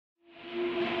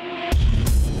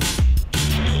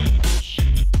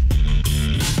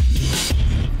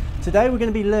Today we're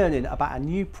going to be learning about a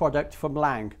new product from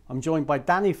Lang. I'm joined by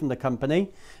Danny from the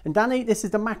company. And Danny, this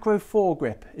is the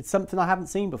Makro-4Grip. It's something I haven't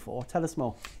seen before. Tell us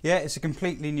more. Yeah, it's a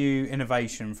completely new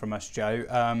innovation from us, Joe.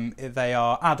 They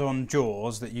are add-on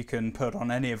jaws that you can put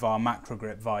on any of our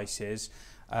Makro-Grip vices,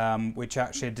 which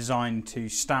actually are designed to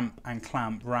stamp and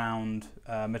clamp round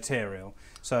material.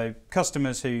 So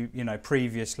customers who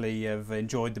previously have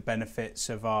enjoyed the benefits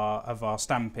of our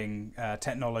stamping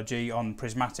technology on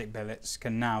prismatic billets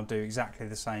can now do exactly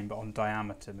the same but on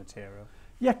diameter material.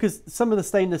 Yeah, because some of the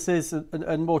stainlesses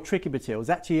and more tricky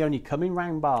materials actually only come in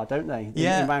round bar, don't they?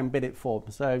 Yeah. In round billet form.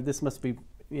 So this must be,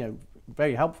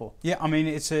 very helpful. Yeah, I mean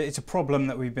it's a problem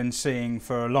that we've been seeing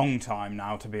for a long time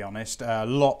now, to be honest.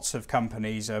 Lots of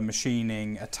companies are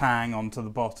machining a tang onto the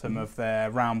bottom of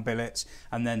their round billets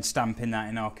and then stamping that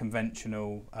in our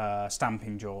conventional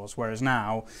stamping jaws, whereas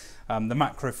now the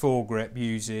Makro-4Grip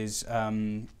uses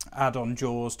add-on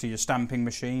jaws to your stamping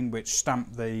machine which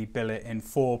stamp the billet in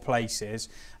 4 places,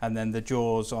 and then the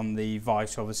jaws on the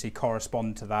vice obviously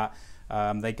correspond to that.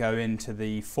 They go into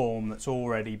the form that's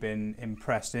already been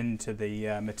impressed into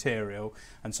the material,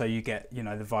 and so you get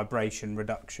the vibration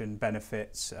reduction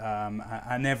benefits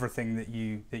and everything that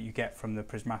you get from the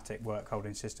prismatic work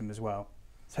holding system as well.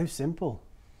 So simple.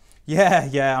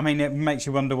 Yeah. I mean, it makes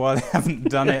you wonder why they haven't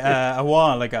done it a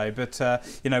while ago. But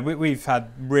we've had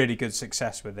really good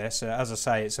success with this. As I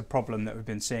say, it's a problem that we've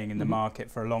been seeing in the market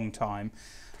for a long time.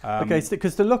 Okay,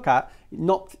 because to look at, you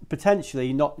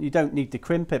don't need to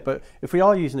crimp it, but if we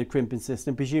are using a crimping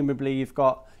system, presumably you've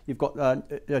got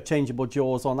changeable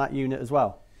jaws on that unit as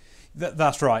well.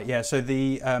 That's right, yeah. So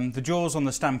the jaws on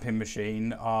the stamping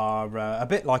machine are a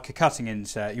bit like a cutting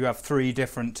insert. You have 3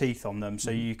 different teeth on them, so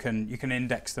you can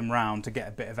index them round to get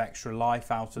a bit of extra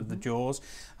life out of the jaws.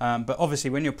 But obviously,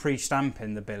 when you're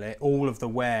pre-stamping the billet, all of the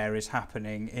wear is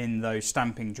happening in those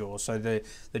stamping jaws. So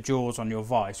the jaws on your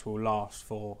vice will last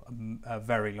for a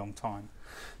very long time.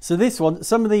 So this one,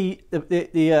 some of the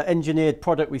engineered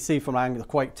product we see from Lang are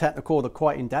quite technical, they're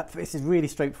quite in depth. This is really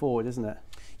straightforward, isn't it?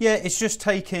 Yeah, it's just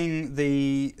taking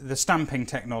the stamping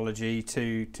technology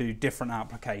to different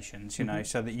applications,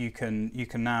 so that you can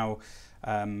now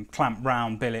clamp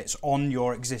round billets on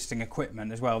your existing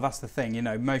equipment as well. That's the thing,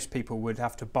 most people would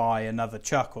have to buy another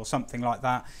chuck or something like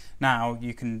that. Now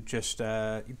you can just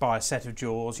buy a set of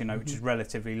jaws, which is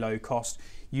relatively low cost,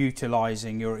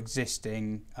 utilising your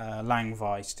existing Lang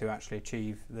vice to actually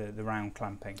achieve the round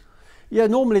clamping. Yeah,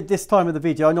 normally at this time of the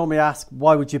video, I normally ask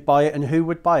why would you buy it and who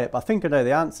would buy it, but I think I know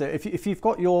the answer. If you've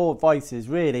got your vices,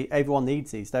 really, everyone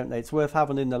needs these, don't they? It's worth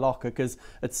having in the locker because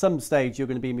at some stage you're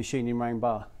going to be machining round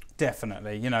bar.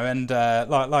 Definitely, and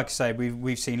like I say,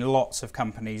 we've seen lots of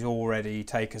companies already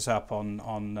take us up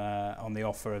on the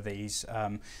offer of these,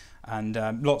 and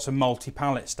lots of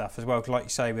multi-pallet stuff as well. Like you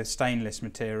say, with stainless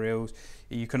materials,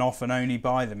 you can often only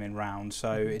buy them in round,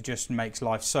 so it just makes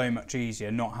life so much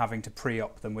easier not having to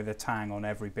pre-op them with a tang on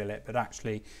every billet, but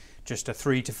actually just a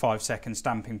 3 to 5 second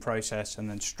stamping process and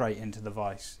then straight into the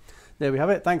vice. There we have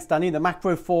it. Thanks, Danny. The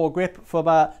Makro-4Grip from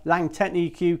Lang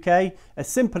Technik UK. A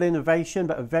simple innovation,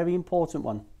 but a very important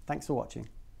one. Thanks for watching.